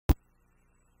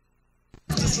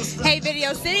Hey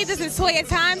Video City, this is Toya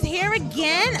Times here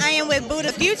again. I am with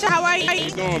Buda Future. How are you? How you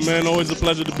doing, man? Always a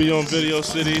pleasure to be on Video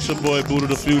City. It's your boy Buda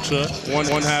the Future. One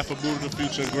half of Buda the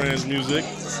Future and Grand's Music.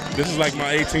 This is like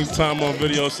my 18th time on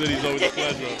Video City. It's always a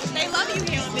pleasure. They love you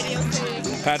here on Video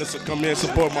City. Had to come here and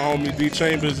support my homie D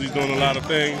Chambers. He's doing a lot of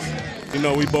things. You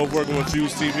know, we both working with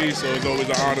Fuse TV, so it's always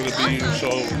an honor to be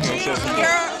show some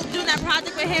love. You're doing that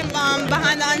project with him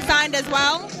behind the unsigned as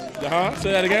well?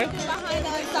 Say that again? Behind the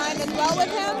unsigned as well with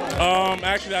him?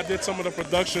 Actually, I did some of the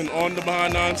production on the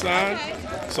Behind the Unsigned.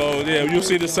 So yeah, you'll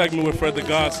see the segment with Fred the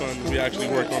Godson. We actually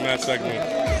worked on that segment.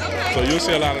 Okay. So you'll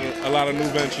see a lot of new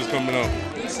ventures coming up.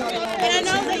 And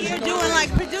I know that you're doing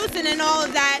like producing and all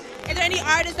of that. Is there any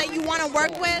artists that you want to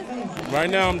work with? Right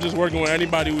now, I'm just working with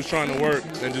anybody who's trying to work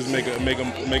and just make a name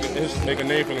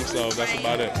for themselves. That's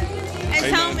about it. And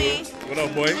tell me. What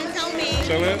up, boy? And tell me.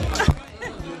 Chillin'?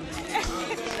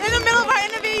 In the middle of our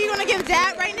interview, you gonna give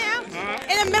dap right now?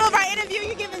 In the middle of our interview,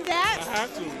 you giving dap? I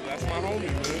have to. That's my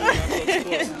homie, man.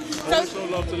 That's show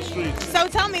love to the streets. So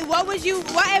tell me, what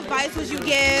advice would you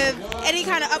give any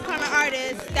kind of upcoming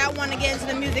artist that want to get into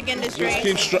the music industry?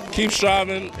 Just keep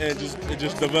striving and just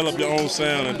develop your own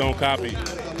sound and don't copy.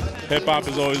 Hip hop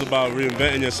is always about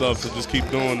reinventing yourself, so just keep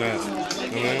doing that.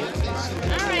 You know? All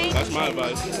right. That's my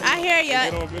advice. I hear ya.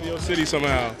 Get on Video City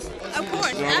somehow. Of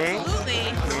course, you know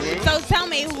absolutely. So tell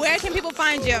me, where can people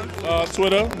find you?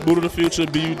 Twitter, Buda the Future,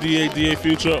 BUDADA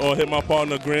Future, or hit my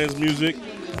partner Grand's Music,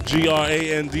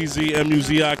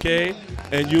 GRANDZMUZIK,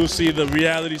 and you'll see the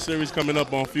reality series coming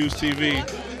up on Fuse TV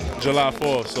July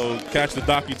 4th. So catch the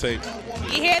docu-tape.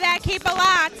 You hear that? Keep it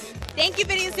locked. Thank you,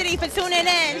 Video City, for tuning in.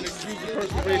 And excuse the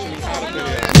perspiration.